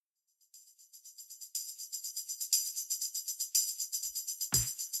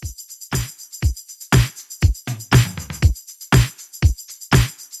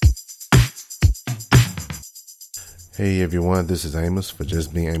Hey everyone, this is Amos for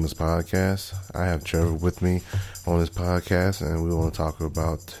Just Being Amos Podcast. I have Trevor with me on this podcast, and we want to talk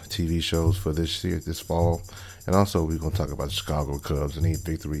about TV shows for this year, this fall, and also we're going to talk about the Chicago Cubs and the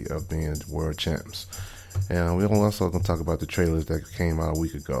victory of being world champs. And we're also going to talk about the trailers that came out a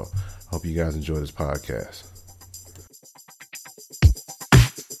week ago. Hope you guys enjoy this podcast.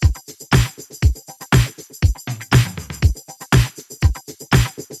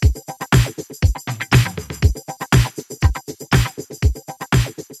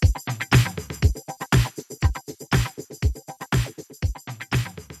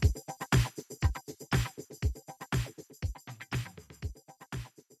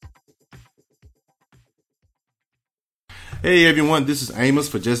 Hey everyone, this is Amos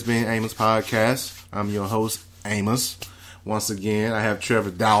for Just Being Amos Podcast. I'm your host, Amos. Once again, I have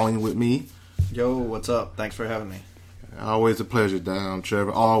Trevor Dowling with me. Yo, what's up? Thanks for having me. Always a pleasure,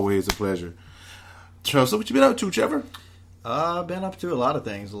 Trevor. Always a pleasure. Trevor, so what you been up to, Trevor? I've been up to a lot of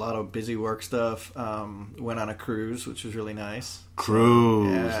things. A lot of busy work stuff. Went on a cruise, which was really nice.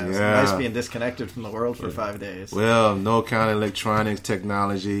 Cruise, yeah. It's nice being disconnected from the world for 5 days. Well, no kind of electronics,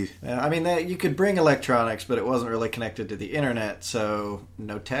 technology. I mean, you could bring electronics, but it wasn't really connected to the internet. So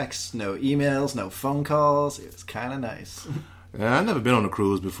no texts, no emails, no phone calls. It was kind of nice. Yeah, I've never been on a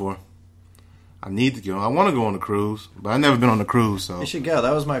cruise before. I need to go. I want to go on a cruise, but I've never been on a cruise. So you should go.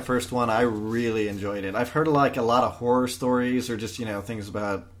 That was my first one. I really enjoyed it. I've heard a lot of horror stories or just things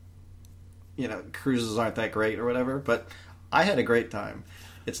about cruises aren't that great or whatever. But I had a great time.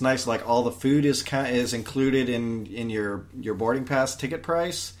 It's nice. Like all the food is included in your boarding pass ticket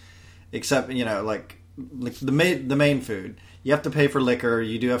price, except like the main food. You have to pay for liquor.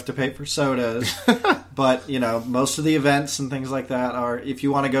 You do have to pay for sodas. But, most of the events and things like that are, if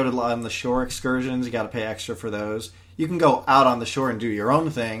you want to go on the shore excursions, you got to pay extra for those. You can go out on the shore and do your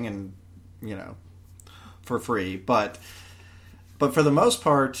own thing and, for free. But for the most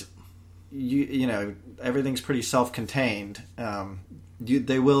part, everything's pretty self-contained.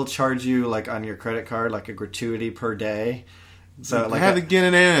 They will charge you, like, on your credit card, like a gratuity per day. So I had to get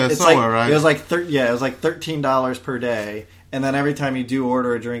in there somewhere, right? It was like $13 per day. And then every time you do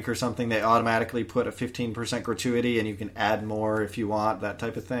order a drink or something, they automatically put a 15% gratuity, and you can add more if you want, that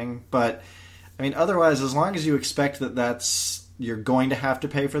type of thing. But, I mean, otherwise, as long as you expect you're going to have to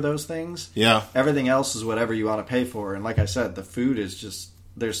pay for those things, yeah, everything else is whatever you want to pay for. And like I said, the food is just,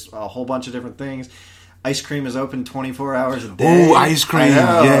 there's a whole bunch of different things. Ice cream is open 24 hours a day. Oh, ice cream.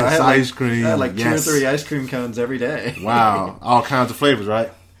 Yes, ice cream. I had like 2 or 3 ice cream cones every day. Wow. All kinds of flavors, right?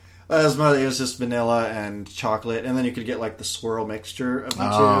 It was just vanilla and chocolate, and then you could get like the swirl mixture of the two.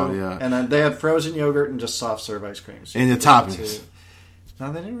 Oh, yeah. And then they had frozen yogurt and just soft serve ice cream. So and your toppings.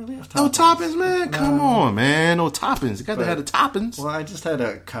 No, they didn't really have toppings. No toppings, man. Come on, man. No toppings. You got to have the toppings. Well, I just had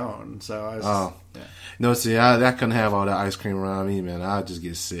a cone, so I was. Oh. Yeah. No, see, I couldn't have all that ice cream around me, man. I'd just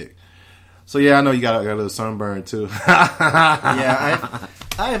get sick. So yeah, I know you got a little sunburn too. Yeah,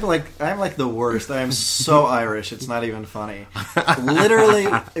 I'm like the worst. I am so Irish. It's not even funny. Literally,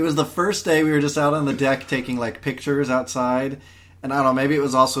 it was the first day we were just out on the deck taking like pictures outside, and I don't know, maybe it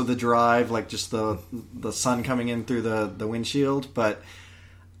was also the drive, like just the sun coming in through the windshield. But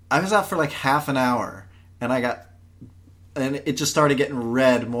I was out for like half an hour, and it just started getting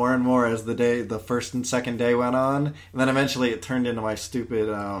red more and more as the first and second day went on, and then eventually it turned into my stupid.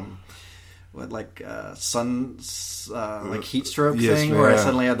 Sun heat stroke thing where I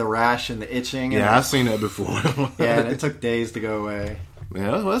suddenly had the rash and the itching. Yeah, I've seen that before. Yeah, and it took days to go away. Yeah,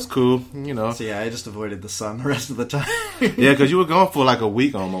 well, that's cool. So yeah, I just avoided the sun the rest of the time. Yeah, because you were gone for like a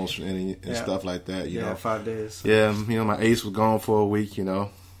week almost and stuff like that. You know, 5 days. Yeah, my ace was gone for a week. He had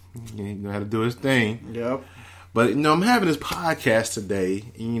to do his thing. Yep. But I'm having this podcast today.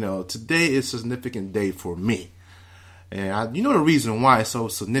 Today is a significant day for me. And the reason why it's so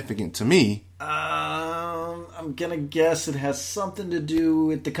significant to me? I'm going to guess it has something to do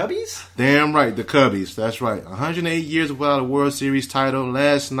with the Cubbies? Damn right, the Cubbies. That's right. 108 years without a World Series title.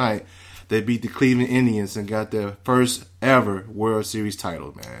 Last night, they beat the Cleveland Indians and got their first ever World Series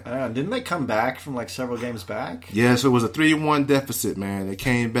title, man. Didn't they come back from like several games back? Yeah, so it was a 3-1 deficit, man. They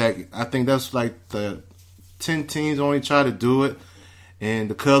came back. I think that's like the 10 teams only tried to do it.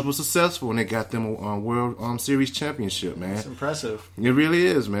 And the Cubs were successful, and they got them a World Series championship, man. That's impressive. It really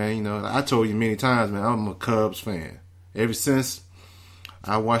is, man. I told you many times, man, I'm a Cubs fan. Ever since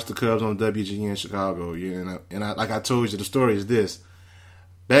I watched the Cubs on WGN Chicago, and I, like I told you, the story is this.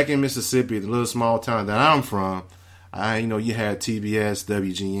 Back in Mississippi, the little small town that I'm from, you had TBS,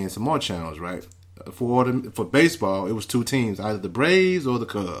 WGN, some more channels, right? For baseball, it was 2 teams, either the Braves or the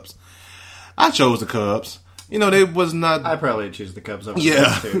Cubs. I chose the Cubs. They was not. I probably choose the Cubs over the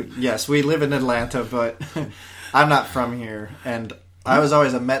Cubs too. Yes, we live in Atlanta, but I'm not from here, and I was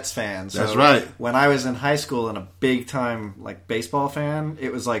always a Mets fan. So That's right. When I was in high school and a big time like baseball fan,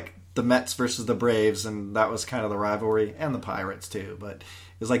 it was like the Mets versus the Braves, and that was kind of the rivalry, and the Pirates too. But it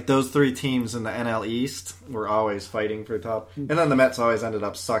was like those three teams in the NL East were always fighting for top, and then the Mets always ended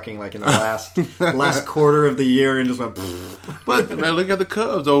up sucking like in the last quarter of the year and just went. But man, look at the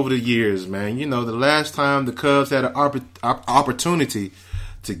Cubs over the years, man. You know, the last time the Cubs had an opportunity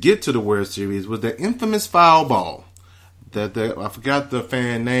to get to the World Series was the infamous foul ball. I forgot the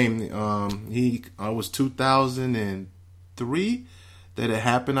fan name. He was 2003 that it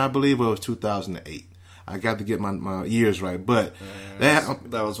happened, I believe, or it was 2008. I got to get my years right, but that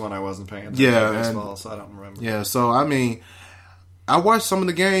was when I wasn't paying attention to baseball, so I don't remember. Yeah, so I mean, I watched some of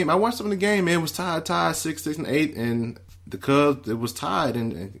the game. It was tied 6, and 8, and the Cubs, it was tied,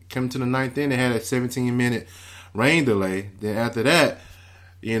 and coming to the ninth inning, they had a 17-minute rain delay. Then after that,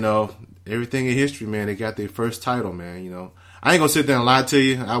 you know, everything in history, man. They got their first title, man. You know, I ain't gonna sit there and lie to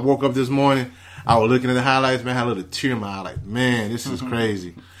you. I woke up this morning, I was looking at the highlights, man. I had a little tear in my eye, like, man, this is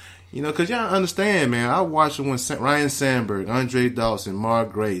crazy. You know, because y'all understand, man. I watched it when Ryan Sandberg, Andre Dawson,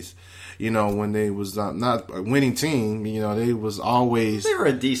 Mark Grace, you know, when they was not a winning team, you know, they was always... They were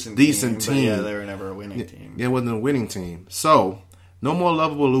a decent team. But yeah, they were never a winning team. It wasn't a winning team. So, no more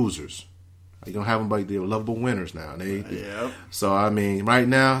lovable losers. You don't have them, but they're lovable winners now. Yep. So, I mean, right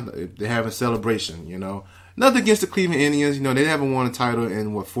now, they're having a celebration, you know. Nothing against the Cleveland Indians. You know, they haven't won a title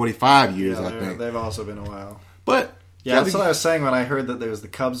in, 45 years, I think. They've also been a while. But... Yeah, that's what I was saying when I heard that there was the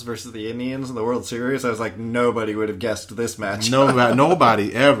Cubs versus the Indians in the World Series. I was like, nobody would have guessed this match.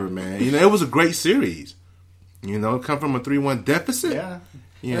 Nobody ever, man. You know, it was a great series. You know, come from a 3-1 deficit. Yeah.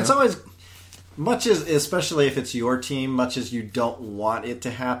 And it's always, much as, especially if it's your team, much as you don't want it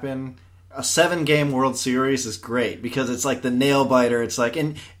to happen, a 7-game World Series is great because it's like the nail biter. It's like,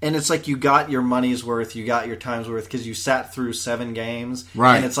 and it's like you got your money's worth, you got your time's worth because you sat through 7 games.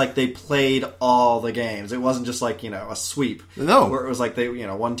 Right. And it's like they played all the games. It wasn't just like, you know, a sweep. No. Where it was like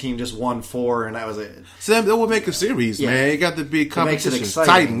one team just won 4 and that was it. So that would make a series, man. It got to be competition. It makes it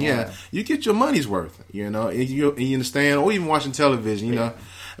exciting. Yeah. You get your money's worth, you know, and you understand, or even watching television, you know.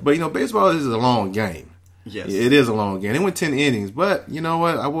 But, you know, baseball is a long game. Yes. It is a long game. It went 10 innings. But, you know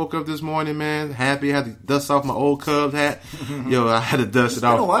what? I woke up this morning, man, happy. I had to dust off my old Cubs hat. Yo, I had to dust it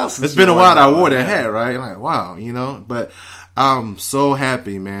off. It's been a while I wore that hat, right? Like, wow, you know. But I'm so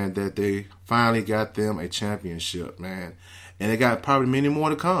happy, man, that they finally got them a championship, man. And they got probably many more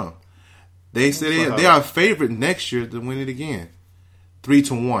to come. They said they are favorite next year to win it again.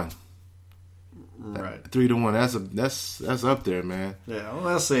 3-1. Right, 3-1. That's up there, man. Yeah, well,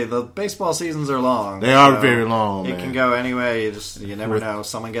 let's see. The baseball seasons are long. They are very long. It man. can go anyway. You never know.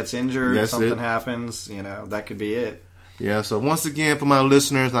 Someone gets injured. Something happens. You know, that could be it. Yeah. So once again, for my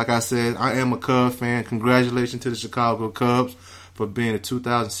listeners, like I said, I am a Cubs fan. Congratulations to the Chicago Cubs for being the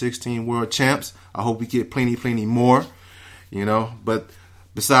 2016 World Champs. I hope we get plenty more. You know, but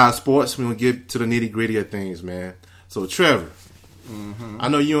besides sports, we're gonna get to the nitty gritty of things, man. So Trevor. Mm-hmm. I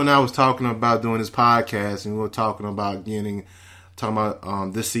know you and I was talking about doing this podcast, and we were talking about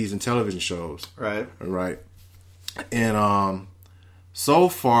this season television shows. Right. And so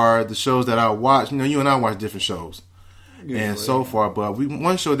far, the shows that I watch, you know, you and I watch different shows. Usually. And so far, but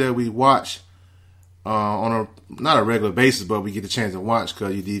one show that we watch on not a regular basis, but we get the chance to watch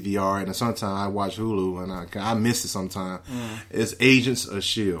because you DVR it, and sometimes I watch Hulu, and I miss it sometimes. It's Agents of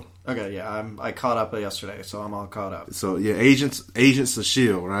S.H.I.E.L.D. Okay, yeah, I caught up yesterday, so I'm all caught up. So yeah, Agents of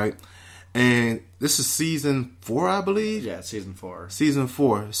S.H.I.E.L.D., right? And this is season 4, I believe. Yeah, season 4. Season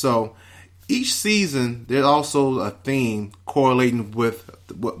 4. So each season, there's also a theme correlating with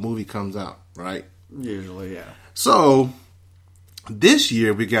what movie comes out, right? Usually, yeah. So this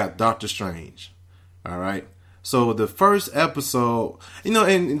year we got Doctor Strange. All right. So the first episode, you know,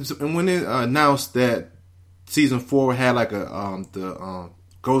 and when they announced that season 4 had like the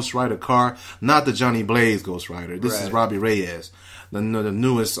Ghost Rider car, not the Johnny Blaze Ghost Rider. This is Robbie Reyes, the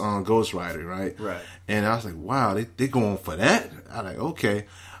newest Ghost Rider, right? Right. And I was like, wow, they going for that? I was like, okay.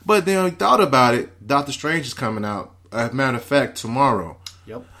 But then I thought about it. Doctor Strange is coming out. As a matter of fact, tomorrow.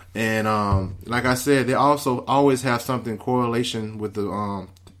 Yep. And like I said, they also always have something correlation with the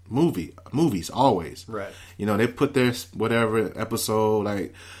movies, always. Right. You know, they put their whatever episode,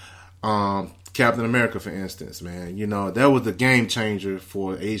 like Captain America, for instance, man. You know, that was the game changer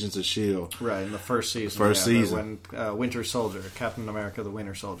for Agents of S.H.I.E.L.D. Right, in the first season. When Winter Soldier, Captain America, the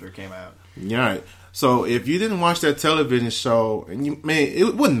Winter Soldier came out. Yeah, right. So if you didn't watch that television show, and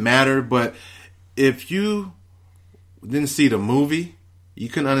it wouldn't matter, but if you didn't see the movie, you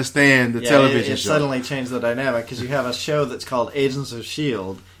couldn't understand the television show. It suddenly changed the dynamic because you have a show that's called Agents of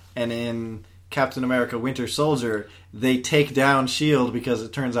S.H.I.E.L.D., and in Captain America: Winter Soldier, they take down S.H.I.E.L.D. because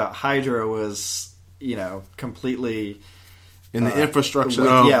it turns out Hydra was, completely in the infrastructure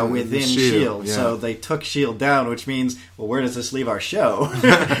within S.H.I.E.L.D. Yeah. So they took S.H.I.E.L.D. down, which means, well, where does this leave our show?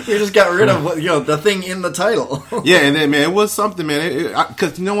 We just got rid of the thing in the title. Yeah, and then, man, it was something, man.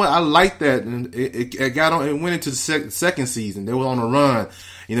 Because you know what, I like that, and it got on. It went into the second season. They were on a run.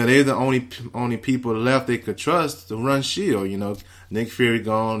 They're the only people left they could trust to run S.H.I.E.L.D. Nick Fury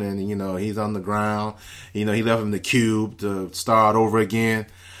gone, and he's on the ground. He left him the cube to start over again.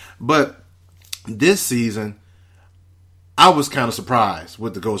 But this season, I was kind of surprised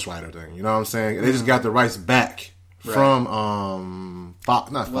with the Ghost Rider thing. You know what I'm saying? They just got the rights back from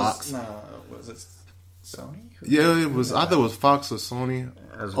Fox, not Fox. Was it Sony? Yeah, it was. I thought it was Fox or Sony.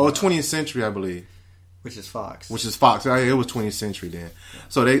 Or 20th Century, I believe. Which is Fox. It was 20th Century then.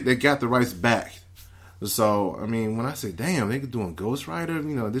 So they got the rights back. So, I mean, when I say, damn, they doing Ghost Rider,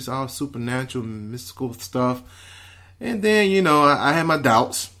 this all supernatural, mystical stuff. And then, I had my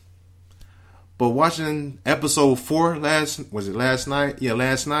doubts. But watching episode 4 last night? Yeah,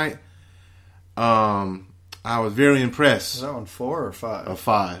 last night. I was very impressed. Was that one 4 or 5?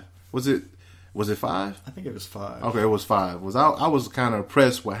 5. Was it 5? I think it was 5. Okay, it was 5. I was kind of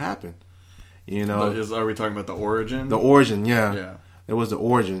impressed what happened. Are we talking about the origin? The origin, yeah. Yeah. It was the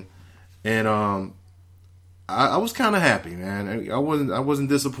origin. And I was kind of happy, man. I wasn't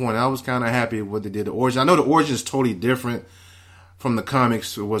disappointed. I was kind of happy with what they did. The origin. I know the origin is totally different from the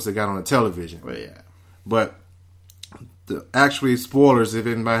comics or what they got on the television. Well, yeah. But actually, spoilers if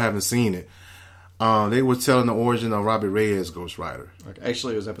anybody haven't seen it. They were telling the origin of Robert Reyes' Ghost Rider. Okay.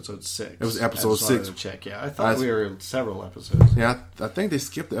 Actually, it was episode 6. It was episode 6. I wanted to check. Yeah, I thought we were in several episodes. Yeah, I think they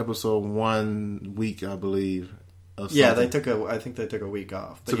skipped episode 1 week, I believe. Yeah, I think they took a week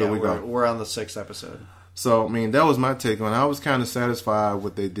off. But we're on the 6th episode. So, I mean, that was my take on it. I was kind of satisfied with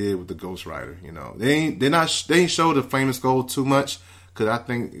what they did with the Ghost Rider. They ain't show the famous gold too much because I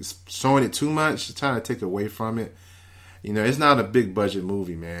think it's showing it too much, trying to take away from it. It's not a big budget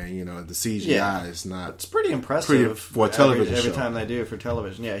movie, man. The CGI is not. It's pretty impressive for a television every show. time they do it for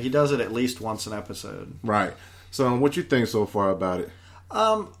television. Yeah, he does it at least once an episode. Right. So, what you think so far about it?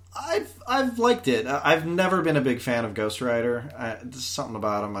 I've liked it. I've never been a big fan of Ghost Rider. There's something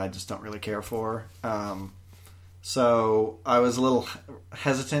about him I just don't really care for. So I was a little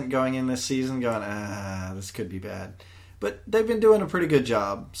hesitant going in this season, going, this could be bad. But they've been doing a pretty good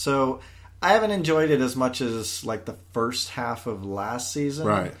job. So I haven't enjoyed it as much as like the first half of last season.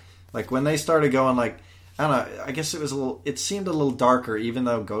 Right. Like when they started going I don't know, I guess it seemed a little darker, even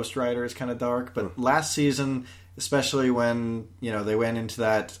though Ghost Rider is kind of dark. But last season, especially when, they went into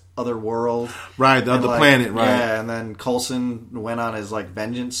that other world. Right, the other planet, right. Yeah, and then Coulson went on his,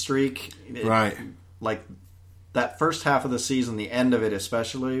 vengeance streak. Right. That first half of the season, the end of it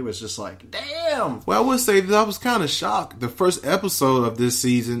especially, was just damn! Well, I would say that I was kind of shocked. The first episode of this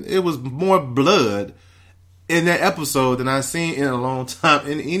season, it was more blood in that episode than I've seen in a long time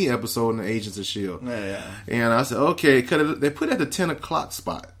in any episode in the Agents of S.H.I.E.L.D. Yeah. And I said, okay, they put it at the 10 o'clock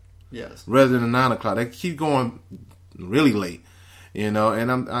spot. Yes. Rather than the 9 o'clock. They keep going really late. And I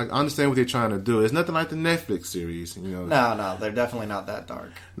understand what they're trying to do. It's nothing like the Netflix series. No, they're definitely not that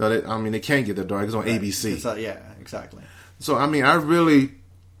dark. No, they can't get that dark. It's on ABC. Yeah, exactly. So, I mean, I really,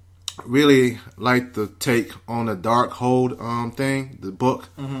 really like the take on the Darkhold thing, the book.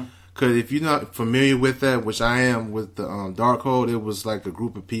 Because if you're not familiar with that, which I am with the Darkhold, it was like a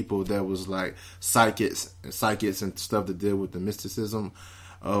group of people that was like psychics and stuff that deal with the mysticism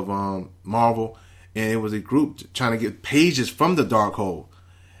of Marvel. And it was a group trying to get pages from the Darkhold.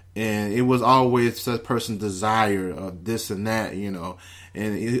 And it was always such person desire of this and that, And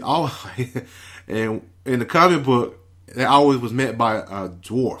it always, and in the comic book, it always was met by a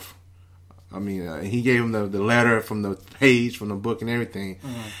dwarf. I mean, he gave him the letter from the page from the book and everything.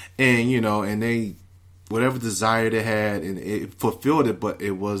 And, and they, whatever desire they had, and it fulfilled it, but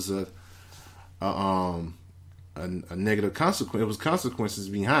it was a negative consequence. It was consequences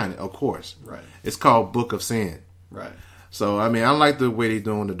behind it, of course. Right. It's called Book of Sin. Right. So, I mean, I like the way they're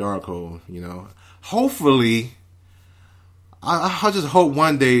doing the Darkhold, Hopefully, I just hope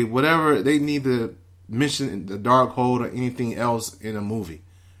one day, whatever they need to mention the Darkhold or anything else in a movie.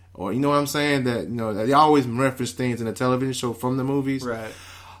 Or, you know what I'm saying? That, they always reference things in the television show from the movies. Right.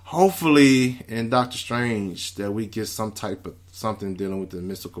 Hopefully, in Doctor Strange, that we get some type of something dealing with the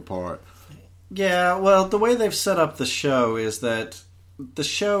mystical part. Yeah, well, the way they've set up the show is that the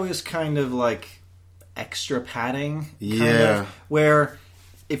show is kind of like extra padding. Yeah. Where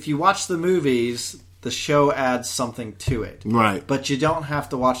if you watch the movies, the show adds something to it. Right. But you don't have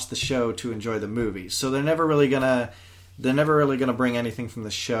to watch the show to enjoy the movie. So they're never really going to they're never really going to bring anything from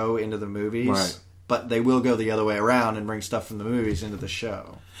the show into the movies. Right. But they will go the other way around and bring stuff from the movies into the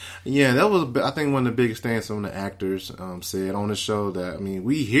show. Yeah, that was, I think, one of the biggest things some of the actors said on the show that, I mean,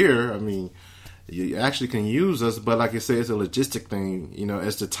 we here, I mean, you actually can use us, but like I said, it's a logistic thing, you know,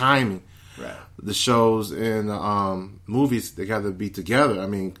 it's the timing. Right. The shows and movies, they got to be together, I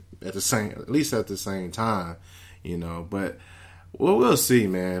mean, at least at the same time, you know, but we'll see,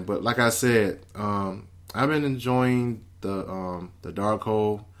 man. But like I said, I've been enjoying the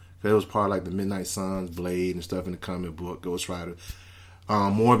Darkhold. It was part of like the Midnight Suns, Blade, and stuff in the comic book, Ghost Rider,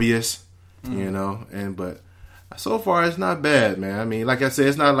 Morbius, you know, but so far it's not bad, man. I mean, like I said,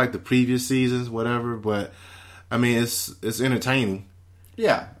 it's not like the previous seasons, whatever, but I mean, it's entertaining.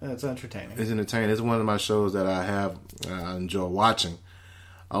 Yeah, it's entertaining. It's entertaining. It's one of my shows that I enjoy watching,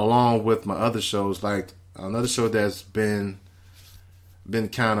 along with my other shows. Like another show that's been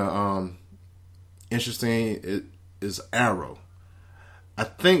kind of interesting is Arrow. I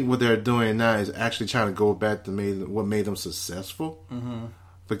think what they're doing now is actually trying to go back to what made them successful. Mm-hmm.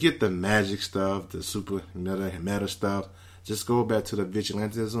 Forget the magic stuff, the super meta stuff. Just go back to the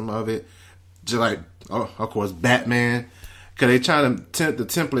vigilantism of it. Just like, of course, Batman. Because they trying to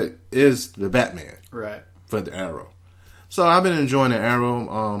the is the Batman. Right. For the Arrow. So I've been enjoying the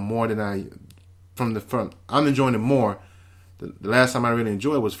Arrow more than I'm enjoying it more. The last time I really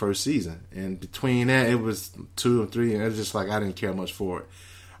enjoyed it was first season. And between that, it was 2 or 3, and it was just like I didn't care much for it.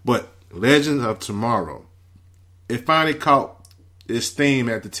 But Legends of Tomorrow, it finally caught its theme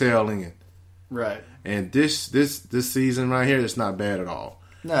at the tail end. Right. And this season right here, it's not bad at all.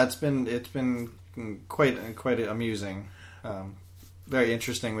 No, it's been quite amusing. Very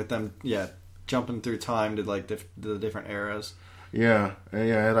interesting with them, jumping through time to like the different eras. Yeah,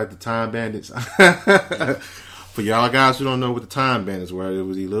 like the Time Bandits. For y'all guys who don't know what the Time Bandits were, it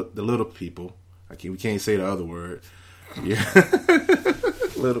was the little people. We can't say the other word. Yeah,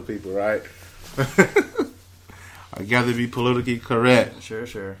 little people, right? I got to be politically correct.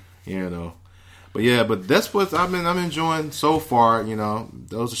 Sure. You know, but that's what I'm enjoying so far. You know,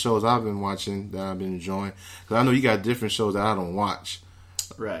 those are shows I've been watching that I've been enjoying. Because I know you got different shows that I don't watch.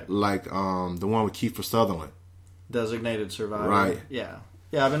 Right. Like the one with Kiefer Sutherland. Designated Survivor. Right. Yeah,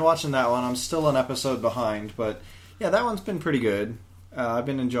 I've been watching that one. I'm still an episode behind, but yeah, that one's been pretty good. I've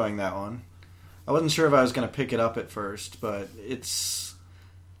been enjoying that one. I wasn't sure if I was going to pick it up at first, but it's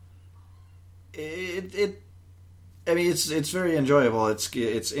very enjoyable.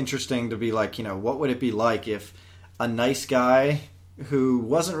 It's interesting to be like, you know, what would it be like if a nice guy who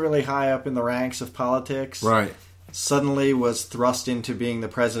wasn't really high up in the ranks of politics, right, suddenly was thrust into being the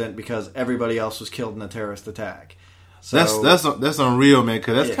president because everybody else was killed in a terrorist attack. So, that's unreal, man.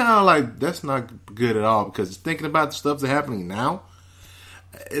 Because that's kind of like, that's not good at all. Because thinking about the stuff that's happening now,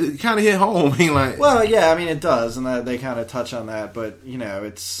 it kind of hit home. I mean, like, well, yeah, I mean it does, and they kind of touch on that. But you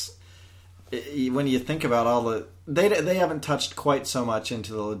know, when you think about all they haven't touched quite so much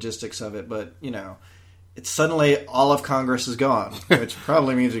into the logistics of it. But you know, it's suddenly all of Congress is gone, which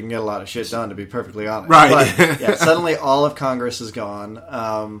probably means you can get a lot of shit done. To be perfectly honest, right? But, yeah, suddenly all of Congress is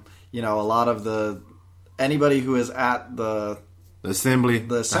gone. You know, a lot of anybody who is at the assembly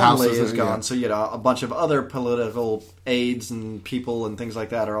is gone. Yeah. So, you know, a bunch of other political aides and people and things like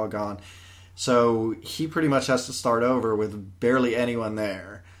that are all gone. So he pretty much has to start over with barely anyone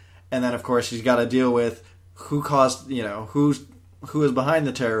there. And then, of course, he's got to deal with who caused, you know, who is behind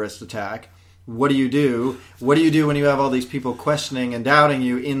the terrorist attack. What do you do? What do you do when you have all these people questioning and doubting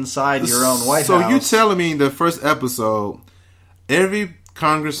you inside your own White House? So you're telling me the first episode, every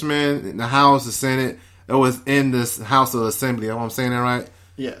congressman in the House, the Senate, it was in this House of Assembly. Am I saying that right?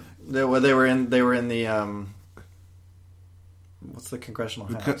 Yeah, they were in the what's the Congressional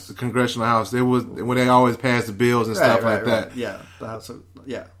House? The Congressional House. It was when they always passed the bills and stuff like that. Yeah, the House of,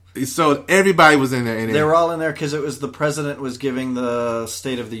 yeah. So everybody was in there. They were all in there because it was the president was giving the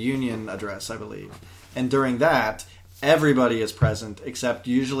State of the Union address, I believe, and during that, everybody is present except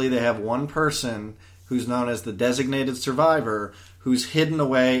usually they have one person who's known as the designated survivor, who's hidden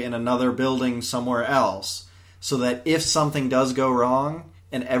away in another building somewhere else, so that if something does go wrong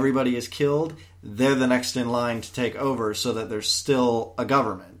and everybody is killed, they're the next in line to take over so that there's still a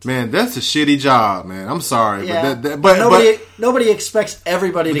government. Man, that's a shitty job, man. I'm sorry. Yeah, but nobody expects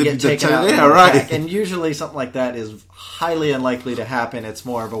everybody to get taken out. Yeah, right. And usually something like that is highly unlikely to happen. It's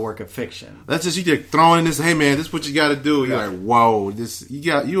more of a work of fiction. That's just you get thrown in this, hey man, this is what you got to do. You're like, whoa,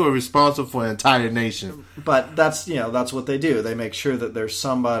 you are responsible for an entire nation. But that's what they do. They make sure that there's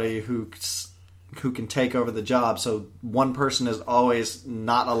somebody who can take over the job, so one person is always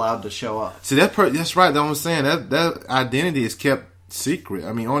not allowed to show up. See, that's right. That's what I'm saying. That identity is kept secret.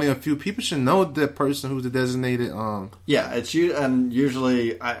 I mean, only a few people should know that person who's the designated. Yeah, it's you, and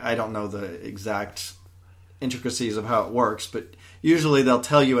usually I don't know the exact intricacies of how it works, but usually they'll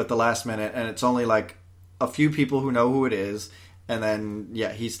tell you at the last minute, and it's only like a few people who know who it is, and then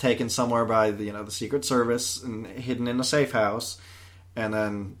he's taken somewhere by the Secret Service and hidden in a safe house, and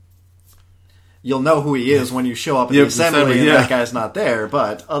then you'll know who he is when you show up at the assembly and that guy's not there,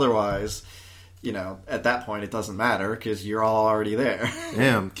 but otherwise, at that point it doesn't matter because you're all already there.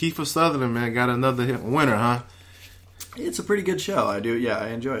 Damn, Kiefer Sutherland, man, got another winner, huh? It's a pretty good show. I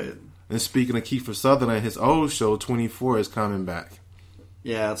enjoy it. And speaking of Kiefer Sutherland, his old show, 24, is coming back.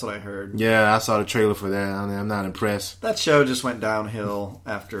 Yeah, that's what I heard. Yeah, I saw the trailer for that. I'm not impressed. That show just went downhill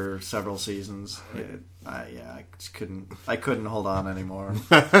after several seasons. I couldn't hold on anymore.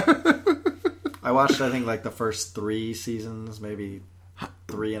 I watched, I think, like the first 3 seasons, maybe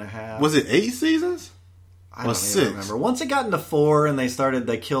 3.5. Was it 8 seasons? I don't even remember. Once it got into 4 and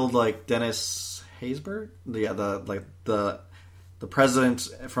they killed like Dennis Haysbert, the president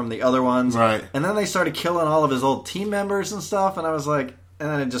from the other ones, right? And then they started killing all of his old team members and stuff, and I was like. And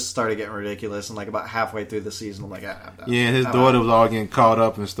then it just started getting ridiculous, and like about halfway through the season, I'm like, I'm done. Yeah, his daughter was all getting caught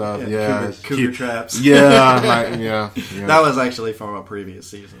up and stuff. Yeah, cougar traps. Yeah, yeah. That was actually from a previous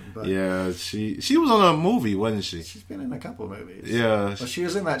season. But yeah, she was on a movie, wasn't she? She's been in a couple of movies. Yeah, well, she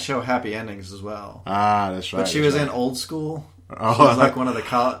was in that show Happy Endings as well. Ah, that's right. But she was in Old School. Oh, she was like one of the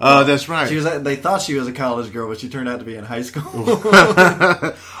college. Oh, that's right. They thought she was a college girl, but she turned out to be in high school.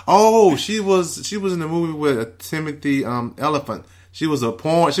 Oh, she was in the movie with Timothy Elephant. She was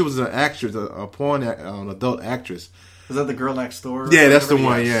an actress, a porn adult actress. Is that the Girl Next Door? Yeah, that's the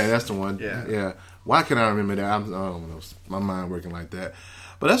one. Yeah, that's the one. Yeah. Why can I remember that? I don't know. My mind working like that.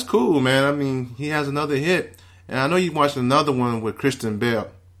 But that's cool, man. I mean, he has another hit, and I know you watched another one with Kristen Bell.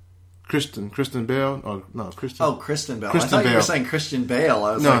 Kristen Bell? Or no, Kristen. Oh, Kristen Bell. Kristen I thought Bell. you were saying Christian Bale.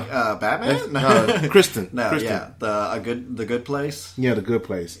 I was like, Batman? No, Kristen. No, Kristen. yeah. The Good Place? Yeah, The Good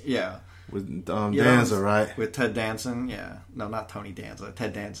Place. Yeah. With Danza, right? With Ted Danson, yeah. No, not Tony Danza.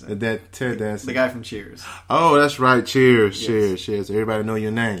 Ted Danson. Ted Danson. The guy from Cheers. Oh, that's right. Cheers. Everybody know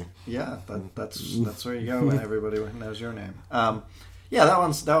your name. Yeah, that's where you go when everybody knows your name. Yeah, that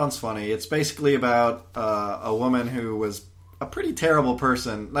one's funny. It's basically about a woman who was a pretty terrible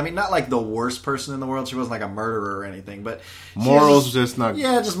person. I mean, not like the worst person in the world. She wasn't like a murderer or anything, but morals just not.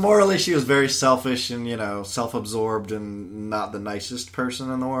 Yeah, just morally, she was very selfish and self-absorbed and not the nicest person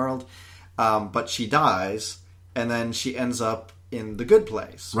in the world. But she dies, and then she ends up in the Good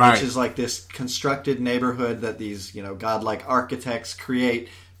Place, right, which is like this constructed neighborhood that these godlike architects create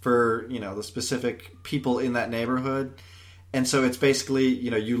for the specific people in that neighborhood. And so it's basically,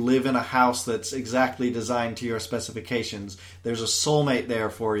 you live in a house that's exactly designed to your specifications. There's a soulmate there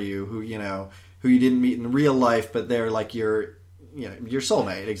for you who you didn't meet in real life, but they're like your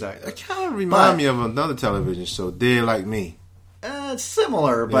soulmate, exactly. It kind of reminds me of another television show, Dead Like Me. It's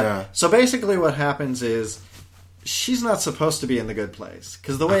similar, but so basically what happens is she's not supposed to be in the Good Place,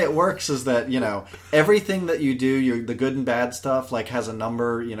 because the way it works is that everything that you do, the good and bad stuff, like has a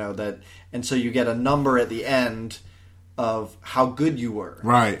number, and so you get a number at the end of how good you were.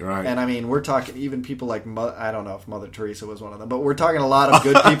 Right. And I mean, we're talking even people like, I don't know if Mother Teresa was one of them, but we're talking a lot of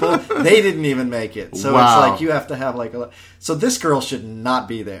good people. They didn't even make it. So It's like you have to have like so this girl should not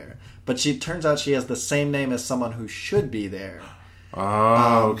be there. But she turns out she has the same name as someone who should be there.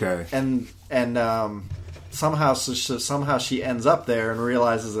 Oh, okay. And somehow she ends up there and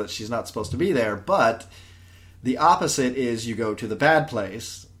realizes that she's not supposed to be there. But the opposite is you go to the bad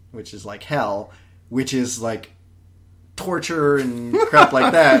place, which is like hell, which is like torture and crap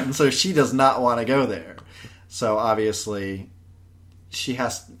like that. And so she does not want to go there. So obviously she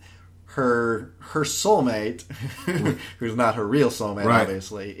has her soulmate, who's not her real soulmate, right,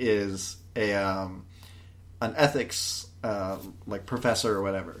 obviously, is an ethics like professor or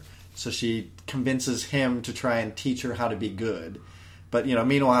whatever. So she convinces him to try and teach her how to be good. But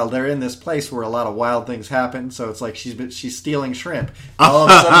meanwhile, they're in this place where a lot of wild things happen. So it's like she's stealing shrimp. All of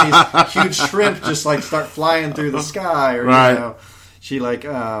a sudden, these huge shrimp just like start flying through the sky, or right, she like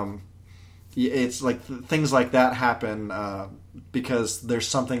it's like things like that happen. Because there's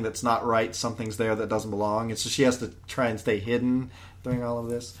something that's not right, something's there that doesn't belong, and so she has to try and stay hidden during all of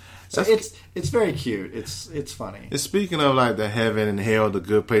this. So it's very cute. It's funny. And speaking of like the heaven and hell, the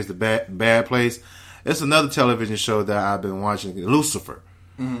good place, the bad place, it's another television show that I've been watching, Lucifer.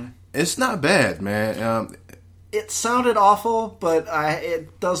 Mm-hmm. It's not bad, man. It sounded awful, but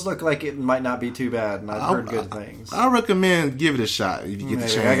it does look like it might not be too bad, and I've heard good things. I recommend give it a shot if you get the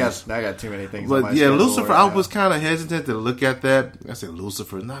chance. I got too many things. But on my yeah, schedule Lucifer, right I now. was kind of hesitant to look at that. I said,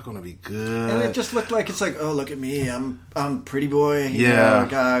 Lucifer's not going to be good. And it just looked like it's like, oh, look at me, I'm pretty boy, Yeah.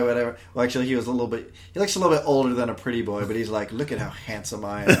 guy, whatever. Well, actually, he looks a little bit older than a pretty boy, but he's like, look at how handsome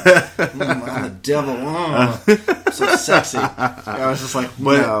I am. I'm the devil. So sexy. I was just like,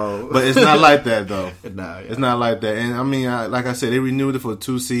 no. But it's not like that though. No, yeah. It's not like that. And I mean, like I said, they renewed it for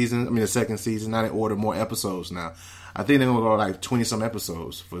 2 seasons. I mean, the second season. Now they order more episodes now. I think they're going to go like 20-some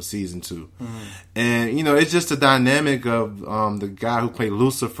episodes for season 2. Mm-hmm. And, you know, it's just the dynamic of the guy who played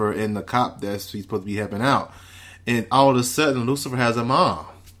Lucifer and the cop that he's supposed to be helping out. And all of a sudden, Lucifer has a mom.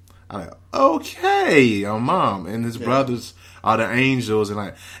 I'm like, okay, a mom. And his brothers are the angels. And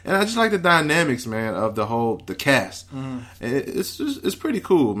I just like the dynamics, man, of the cast. Mm-hmm. And it's pretty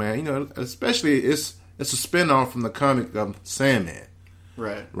cool, man. You know, especially it's a spinoff from the comic of Sandman.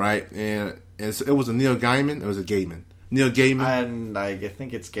 Right? And it was a Neil Gaiman. It was a Gaiman. Neil Gaiman. And I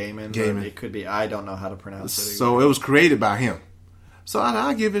think it's Gaiman. But it could be. I don't know how to pronounce it. So it was created by him. So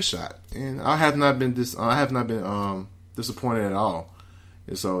I'll give it a shot, and I have not been disappointed at all.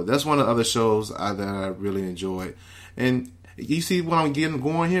 And so that's one of the other shows that I really enjoyed. And you see what I'm getting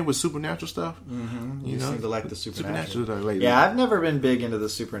going here with supernatural stuff. Mm-hmm. You seem to like the supernatural. Lately. Yeah, I've never been big into the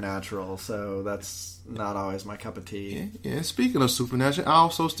supernatural, so that's not always my cup of tea. Yeah, and speaking of supernatural, I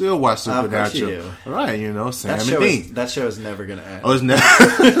also still watch supernatural. Of course you do. Right, you know, Sam and Dean. That show is never going to end. Oh, it's never.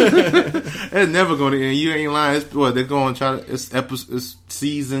 It's never going to end. You ain't lying. They're going to try to. It's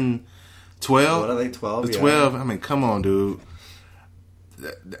season 12. What are they? 12. It's 12. I mean, come on, dude.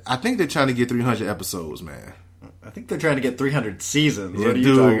 I think they're trying to get 300 episodes, man. I think they're trying to get 300 seasons. Yeah, what are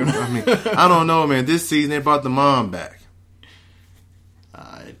you talking about? I mean, I don't know, man. This season they brought the mom back.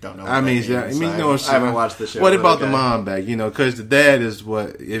 I don't know. I haven't watched the show. Well, they brought the mom back, you know, because the dad is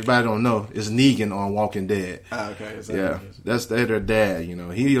what everybody don't know is Negan on Walking Dead. Oh, okay. That's their dad. You know,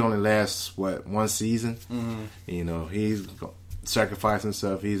 he only lasts one season. Mm-hmm. You know, he's sacrificing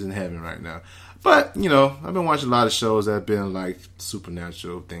himself. He's in heaven right now. But you know, I've been watching a lot of shows that have been like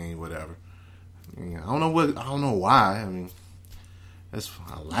supernatural thing, whatever. I don't know why. I mean, I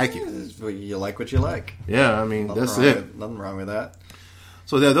like it. You like what you like. Yeah, I mean, that's it. Nothing wrong with that.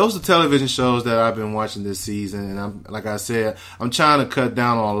 So those are television shows that I've been watching this season, and like I said, I'm trying to cut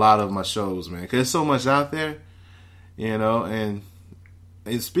down on a lot of my shows, man, because there's so much out there, you know. And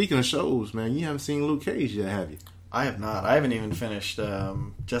speaking of shows, man, you haven't seen Luke Cage yet, have you? I have not. I haven't even finished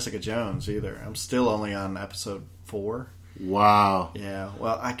Jessica Jones either. I'm still only on episode 4. Wow. Yeah.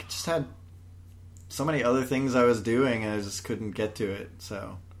 Well, I just had so many other things I was doing, and I just couldn't get to it.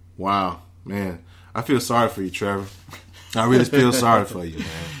 So. Wow, man. I feel sorry for you, Trevor. I really feel sorry for you, man.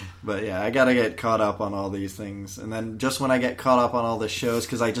 But yeah, I gotta get caught up on all these things. And then just when I get caught up on all the shows,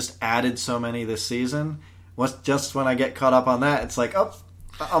 because I just added so many this season, just when I get caught up on that, it's like, oh,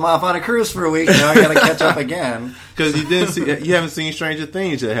 I'm off on a cruise for a week, now I gotta catch up again. Because you haven't seen Stranger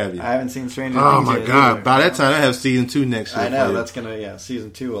Things yet, have you? I haven't seen Stranger Things yet. Oh my God, either. By that time I have season 2 next year. I know,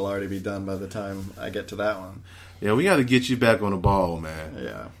 season 2 will already be done by the time I get to that one. Yeah, we got to get you back on the ball, man.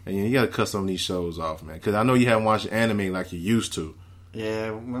 Yeah. And you got to cut some of these shows off, man. Because I know you haven't watched anime like you used to.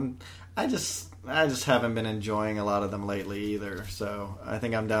 Yeah, I just haven't been enjoying a lot of them lately either. So I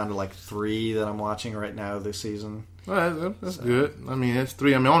think I'm down to like 3 that I'm watching right now this season. Well, that's good. I mean, that's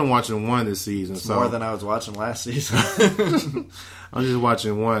 3. I mean, I'm only watching 1 this season. It's more than I was watching last season. I'm just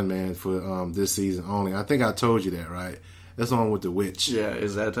watching 1, man, for this season only. I think I told you that, right? That's the one with the witch. Yeah,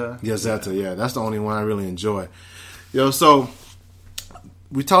 Izetta? Yeah, Izetta, yeah. That's the only one I really enjoy. So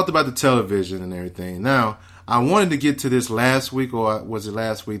we talked about the television and everything. Now, I wanted to get to this last week, or was it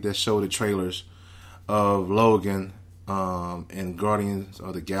last week that showed the trailers of Logan and Guardians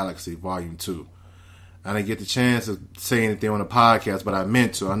of the Galaxy Volume 2. I didn't get the chance to say anything on the podcast, but I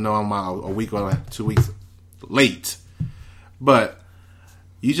meant to. I know I'm a week or 2 weeks late. But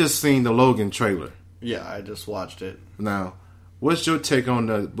you just seen the Logan trailer. Yeah, I just watched it. Now, what's your take on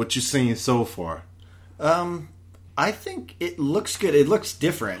what you've seen so far? I think it looks good. It looks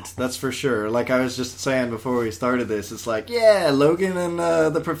different, that's for sure. Like I was just saying before we started this, it's like, yeah, Logan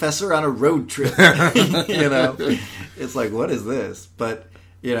and the professor on a road trip. You know, it's like, what is this? But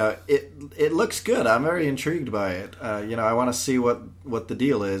you know, it looks good. I'm very intrigued by it. You know, I want to see what the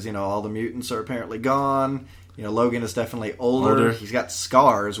deal is. You know, all the mutants are apparently gone. Logan is definitely older. He's got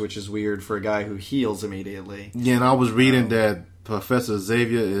scars, which is weird for a guy who heals immediately. Yeah, and I was reading that Professor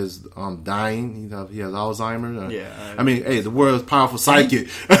Xavier is dying. He has Alzheimer's. Yeah. I mean, hey, the world's powerful psychic.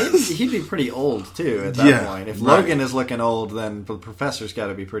 He'd be pretty old, too, at that point. If Logan is looking old, then the Professor's got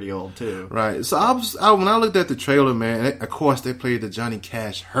to be pretty old, too. Right. So when I looked at the trailer, man, of course, they played the Johnny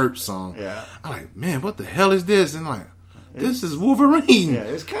Cash Hurt song. Yeah. I'm like, man, what the hell is this? And I'm like, this is Wolverine. Yeah,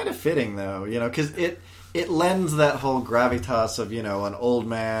 it's kind of fitting, though, because it lends that whole gravitas of, an old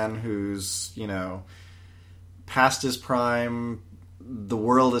man who's, past his prime, the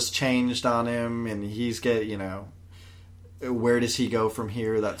world has changed on him, and he's where does he go from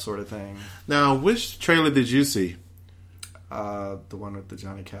here, that sort of thing. Now, which trailer did you see? The one with the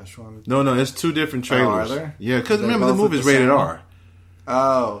Johnny Cash one? No, it's two different trailers. Oh, are there? Yeah, because remember, the movie's rated R.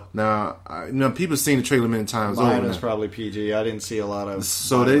 Oh. Now, people seen the trailer many times. Mine was probably PG. I didn't see a lot of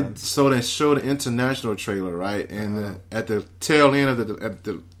violence. They showed the international trailer, right? And at the tail end of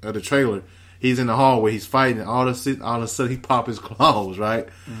the trailer, he's in the hallway, he's fighting, all of a sudden he pop his claws, right?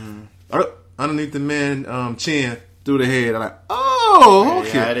 Mm-hmm. Underneath the man chin, through the head. I'm like, oh,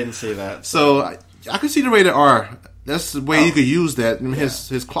 okay. Yeah, I didn't see that. So I could see the rated R. That's the way you could use that. I mean,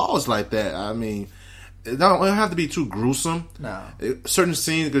 his claws like that. I mean, it don't have to be too gruesome. No. Certain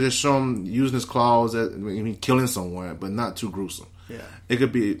scenes could just show him using his claws, killing someone, but not too gruesome. Yeah. It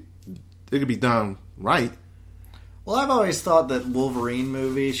could be done right. Well, I've always thought that Wolverine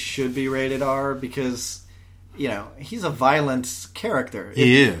movies should be rated R because, he's a violent character.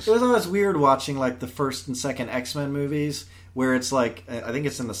 He is. It was always weird watching, the first and second X-Men movies where it's I think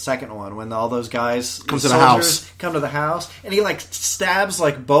it's in the second one when all those guys come to the house, and he stabs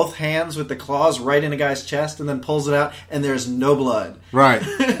both hands with the claws right in a guy's chest and then pulls it out and there's no blood. Right.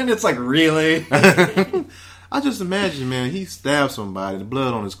 And it's really? I just imagine, man, he stabbed somebody, the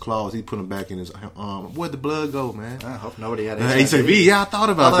blood on his claws, he put them back in his arm. Where'd the blood go, man? I hope nobody had HIV. Yeah, I thought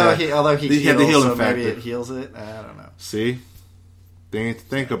about that. Although he had the healing so factor. Maybe it heals it. I don't know. See? Things to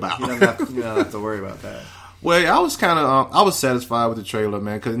think about. You don't have to worry about that. Well, I was kind of I was satisfied with the trailer,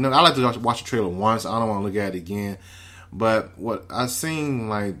 man, because I like to watch the trailer once. I don't want to look at it again. But what I seen,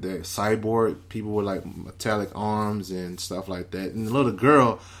 the cyborg people with metallic arms and stuff like that, and the little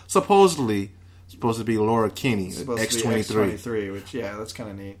girl supposed to be Laura Kinney, X-23, which that's kind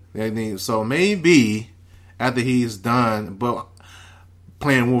of neat. So maybe after he's done, but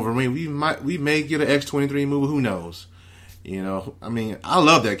playing Wolverine, we may get an X-23 movie. Who knows? I mean, I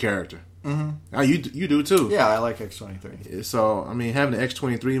love that character. Mm-hmm. You do too. Yeah, I like X-23. So I mean, having an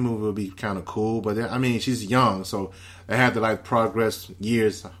X-23 movie would be kind of cool. But I mean, she's young, so they have to progress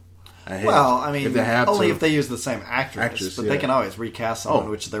years ahead. Well, I mean, if they use the same actress, but they can always recast someone,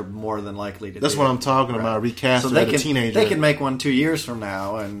 which they're more than likely to. That's what I'm talking about. Recast as a teenager. They can make one 2 years from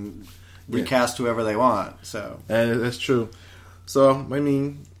now and recast whoever they want. So that's true. So I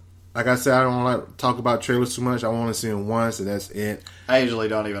mean, like I said, I don't like to talk about trailers too much. I want to see them once, and that's it. I usually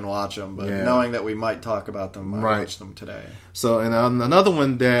don't even watch them, but knowing that we might talk about them, I watched them today. So, and another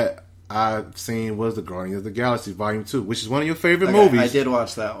one that I've seen was the Guardians of the Galaxy Volume 2, which is one of your favorite movies. I did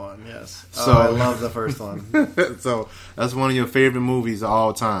watch that one, yes. So I love the first one. So that's one of your favorite movies of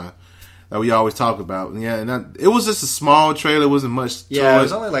all time that we always talk about. Yeah, and it was just a small trailer. It wasn't much to it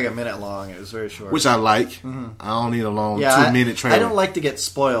was only a minute long. It was very short. Which I like. Mm-hmm. I don't need a long 2-minute trailer. I don't like to get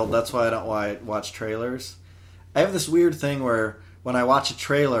spoiled. That's why I don't watch trailers. I have this weird thing where when I watch a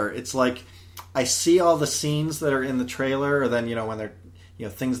trailer, it's I see all the scenes that are in the trailer, or then, when they're,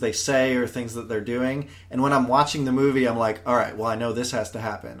 things they say or things that they're doing. And when I'm watching the movie, I'm like, all right, well, I know this has to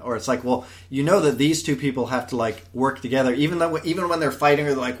happen. Or it's well, that these two people have to work together, even when they're fighting,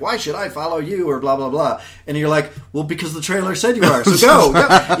 or they're why should I follow you, or blah, blah, blah. And you're like, well, because the trailer said you are, so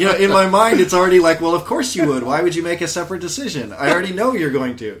go. In my mind, it's already well, of course you would. Why would you make a separate decision? I already know you're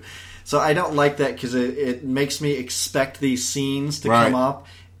going to. So I don't like that because it makes me expect these scenes to come up,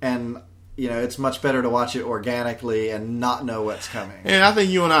 and it's much better to watch it organically and not know what's coming. And I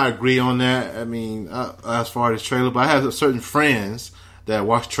think you and I agree on that. I mean, as far as trailer, but I have certain friends that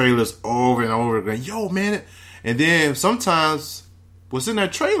watch trailers over and over again. Yo, man, and then sometimes what's in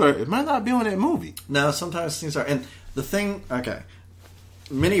that trailer, it might not be on that movie. No, sometimes things are. And the thing,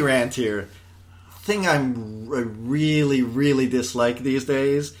 mini rant here. Thing I really, really dislike these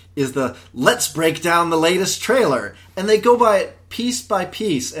days is the let's break down the latest trailer, and they go by it piece by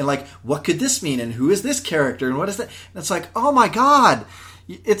piece and what could this mean, and who is this character, and what is that? And it's oh my god,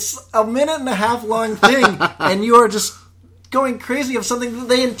 it's a 1.5 minute long thing, and you are just going crazy of something that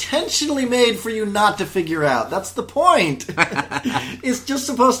they intentionally made for you not to figure out. That's the point. It's just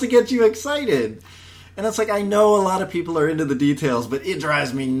supposed to get you excited. And it's like, I know a lot of people are into the details, but it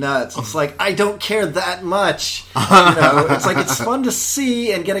drives me nuts. It's like, I don't care that much. It's like, it's fun to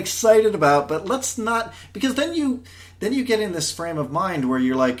see and get excited about, but let's not, because then you get in this frame of mind where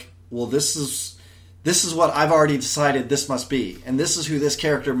you're like, well, this is what I've already decided this must be, and this is who this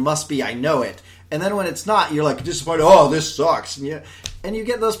character must be. I know it. And then when it's not, you're like disappointed. Oh, this sucks. And you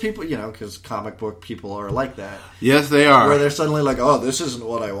get those people, because comic book people are like that. Yes, they are. Where they're suddenly like, oh, this isn't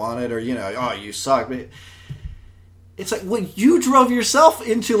what I wanted, or oh, you suck. But it's like, well, you drove yourself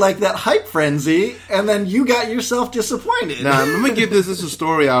into like that hype frenzy, and then you got yourself disappointed. Now, let me get this. This is a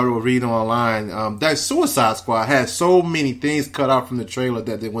story I was reading online. That Suicide Squad had so many things cut out from the trailer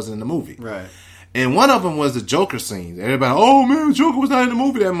that it wasn't in the movie. Right. And one of them was the Joker scene. Everybody, oh man, Joker was not in the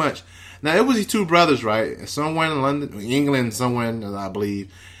movie that much. Now, it was these two brothers, right? Somewhere in London, England, somewhere, I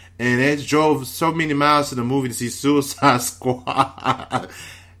believe. And they drove so many miles to the movie to see Suicide Squad.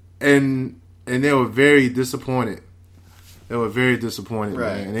 and they were very disappointed. Right.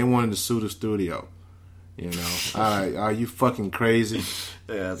 Man. And they wanted to sue the studio. Are you fucking crazy?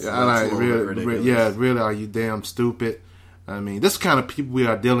 Yeah, that's ridiculous. Yeah, really, are you damn stupid? I mean, this kind of people we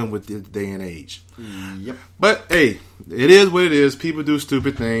are dealing with this day and age. Yep. But, hey, it is what it is. People do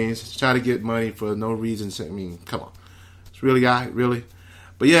stupid things, try to get money for no reason. I mean, come on. It's really, really?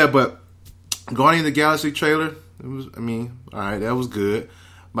 But, yeah, Guardians of the Galaxy trailer, all right, that was good.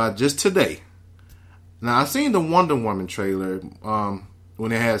 But just today, now, I seen the Wonder Woman trailer when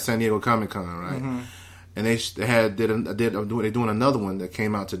they had San Diego Comic-Con, right? Mm-hmm. And they're doing another one that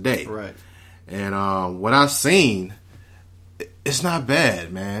came out today. Right. And what I've seen, it's not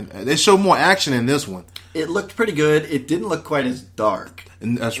bad, man. They show more action in this one. It looked pretty good. It didn't look quite as dark.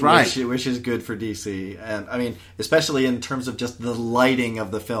 And that's right. Which is good for DC. And, especially in terms of just the lighting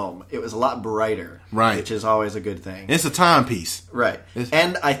of the film. It was a lot brighter. Right. Which is always a good thing. It's a timepiece. Right.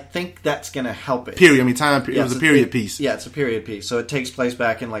 And I think that's going to help it. Period. It was a period piece. Yeah, it's a period piece. So it takes place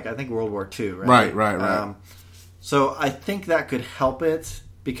back in, I think World War II, right? Right. So I think that could help it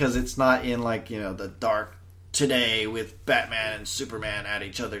because it's not in, the dark today with Batman and Superman at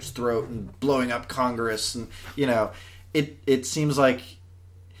each other's throat and blowing up Congress, and it seems like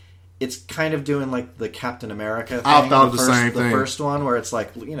it's kind of doing like the Captain America thing. I thought the same thing. The first one where it's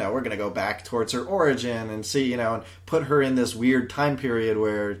like, we're going to go back towards her origin and see, and put her in this weird time period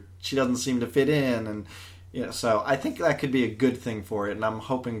where she doesn't seem to fit in, and so I think that could be a good thing for it, and I'm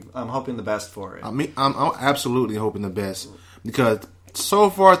hoping the best for it. I'm absolutely hoping the best because so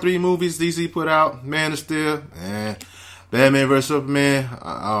far 3 movies DC put out, Man of Steel, Batman vs Superman.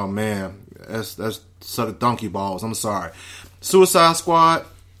 Oh man, that's suck donkey balls. I'm sorry. Suicide Squad,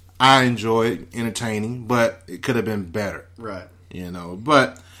 I enjoyed, entertaining, but it could have been better. Right.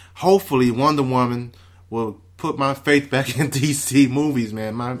 But hopefully Wonder Woman will put my faith back in DC movies,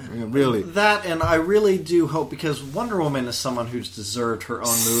 man. Really. That, and I really do hope, because Wonder Woman is someone who's deserved her own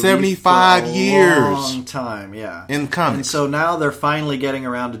movie 75 for a years. long time, yeah. In comics. And so now they're finally getting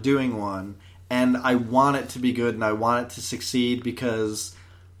around to doing one, and I want it to be good, and I want it to succeed, because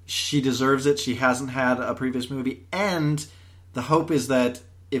she deserves it. She hasn't had a previous movie, and the hope is that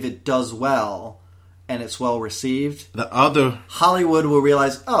if it does well, and it's well received, Hollywood will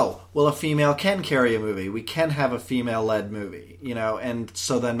realize, oh, well, a female can carry a movie. We can have a female-led movie, and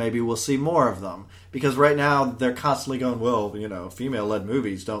so then maybe we'll see more of them. Because right now, they're constantly going, well, female-led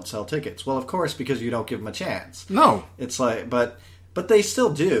movies don't sell tickets. Well, of course, because you don't give them a chance. No. It's like, but they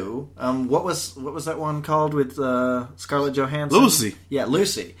still do. What was that one called with Scarlett Johansson? Lucy. Yeah,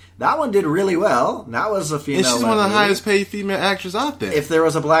 Lucy. That one did really well. That was a female. And she's one of the highest paid female actors out there. If there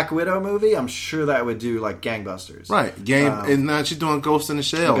was a Black Widow movie, I'm sure that would do like gangbusters. Right. And now she's doing Ghost in the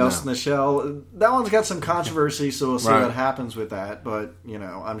Shell. Ghost in the Shell. That one's got some controversy, so we'll see what happens with that. But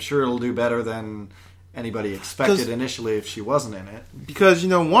I'm sure it'll do better than anybody expected initially if she wasn't in it. Because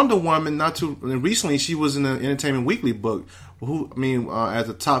Wonder Woman, recently she was in the Entertainment Weekly book. As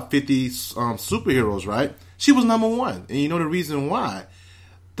the top 50 superheroes, right? She was number 1, and the reason why?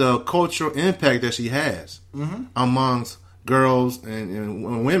 The cultural impact that she has amongst girls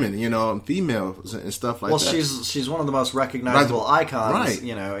and women, and females and stuff like that. Well, she's one of the most recognizable icons,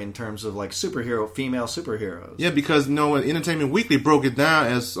 in terms of like female superheroes. Yeah, because Entertainment Weekly broke it down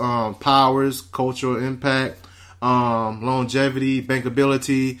as powers, cultural impact, longevity,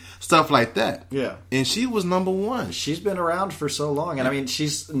 bankability, stuff like that. Yeah. And she was number 1. She's been around for so long. And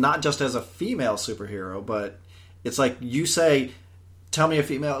she's not just as a female superhero, but it's like you say, tell me a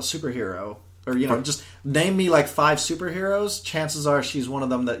female superhero. Or, just name me like 5 superheroes. Chances are she's one of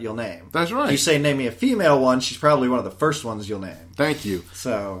them that you'll name. That's right. If you say name me a female one, she's probably one of the first ones you'll name. Thank you.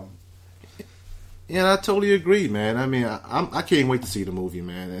 So... And I totally agree, man. I mean, I can't wait to see the movie,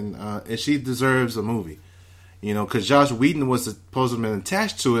 man. And she deserves a movie. You know, because Josh Whedon was supposed to have been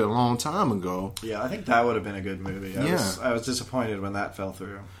attached to it a long time ago. Yeah, I think that would have been a good movie. I was disappointed when that fell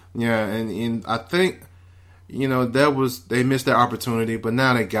through. Yeah, and I think, you know, they missed their opportunity, but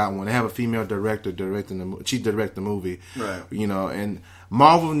now they got one. They have a female director directing the movie. She directed the movie. Right. You know, and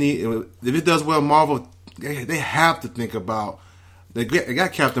Marvel if it does well, Marvel, they have to think about. They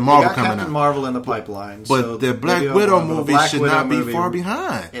got Captain Marvel coming out. Captain Marvel in the pipeline. But so the Black Widow movie should not be far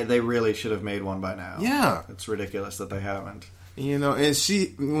behind. Yeah, they really should have made one by now. Yeah. It's ridiculous that they haven't. You know, and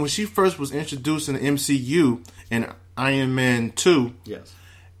when she first was introduced in the MCU in Iron Man 2. Yes.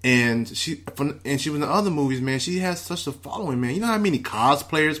 And she was in other movies, man. She has such a following, man. You know how many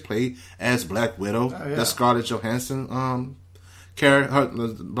cosplayers play as Black Widow? Oh, yeah. The Scarlett Johansson character,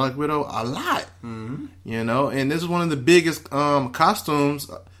 Black Widow, a lot. Mm-hmm. You know, and this is one of the biggest costumes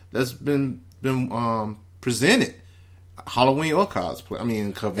that's been presented, Halloween or cosplay. I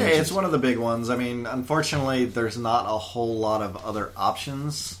mean, conventions. Hey, it's one of the big ones. I mean, unfortunately, there's not a whole lot of other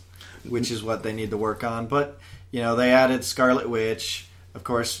options, which is what they need to work on. But you know, they added Scarlet Witch. Of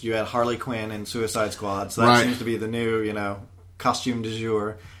course, you had Harley Quinn in Suicide Squad, so that seems to be the new, you know, costume du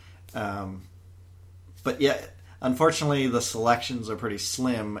jour. But yeah, unfortunately, the selections are pretty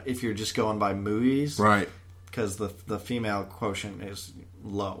slim if you're just going by movies. Right. Because the female quotient is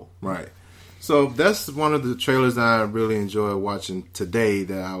low. Right. So that's one of the trailers that I really enjoyed watching today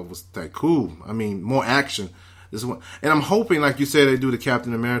that I was like, cool. I mean, more action. This one, and I'm hoping, like you said, they do the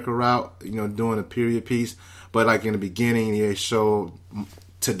Captain America route, you know, doing a period piece. But like in the beginning, they showed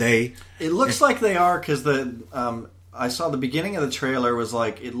today. It looks like they are because I saw the beginning of the trailer was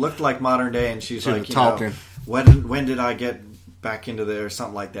like it looked like modern day, and she's like, talking. When did I get back into there or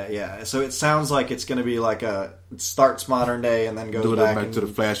something like that? Yeah. So it sounds like it's going to be like it starts modern day and then goes back to the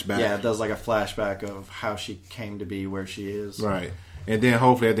flashback. Yeah, it does like a flashback of how she came to be where she is. Right, and then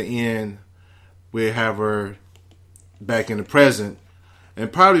hopefully at the end we'll have her back in the present. And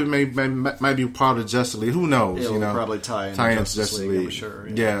probably might be part of Justice League. Who knows? It'll probably tie into Justice League. I'm sure.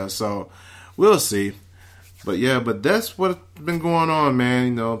 Yeah, so we'll see. But that's what's been going on, man.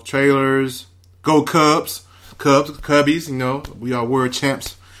 You know, trailers, go Cubbies. You know, we are world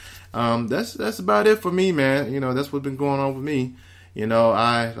champs. That's about it for me, man. You know, that's what's been going on with me. You know,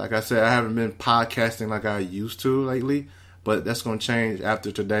 like I said, I haven't been podcasting like I used to lately, but that's going to change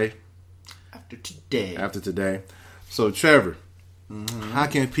after today. After today. So, Trevor. Mm-hmm. How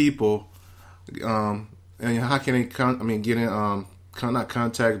can people, and how can they get in, not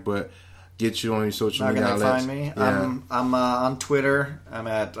contact, but get you on your social media outlets? How can they find me? Yeah. I'm on Twitter. I'm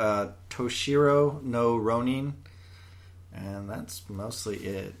at Toshiro no Ronin, and that's mostly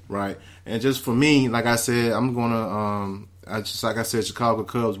it. Right, and just for me, like I said, I'm gonna, like I said, Chicago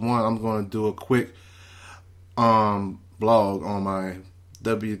Cubs 1. I'm gonna do a quick blog on my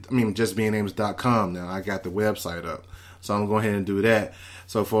justbeingames.com. Now I got the website up. So I'm going to go ahead and do that.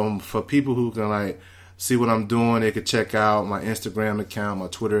 So for people who can like see what I'm doing, they can check out my Instagram account, my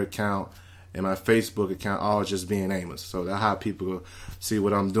Twitter account, and my Facebook account, all Just Being Amos. So that's how people see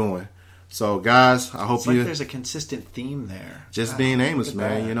what I'm doing. So guys, I hope there's a consistent theme there. Just Being Amos,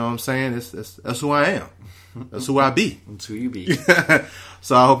 man. You know what I'm saying? That's who I am. That's who I be. That's who you be.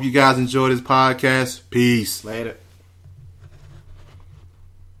 So I hope you guys enjoy this podcast. Peace. Later.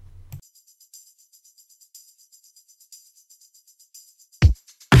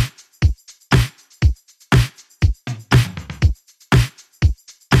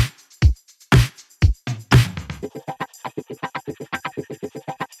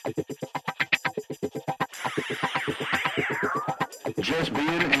 Just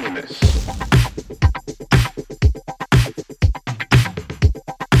Being Amos.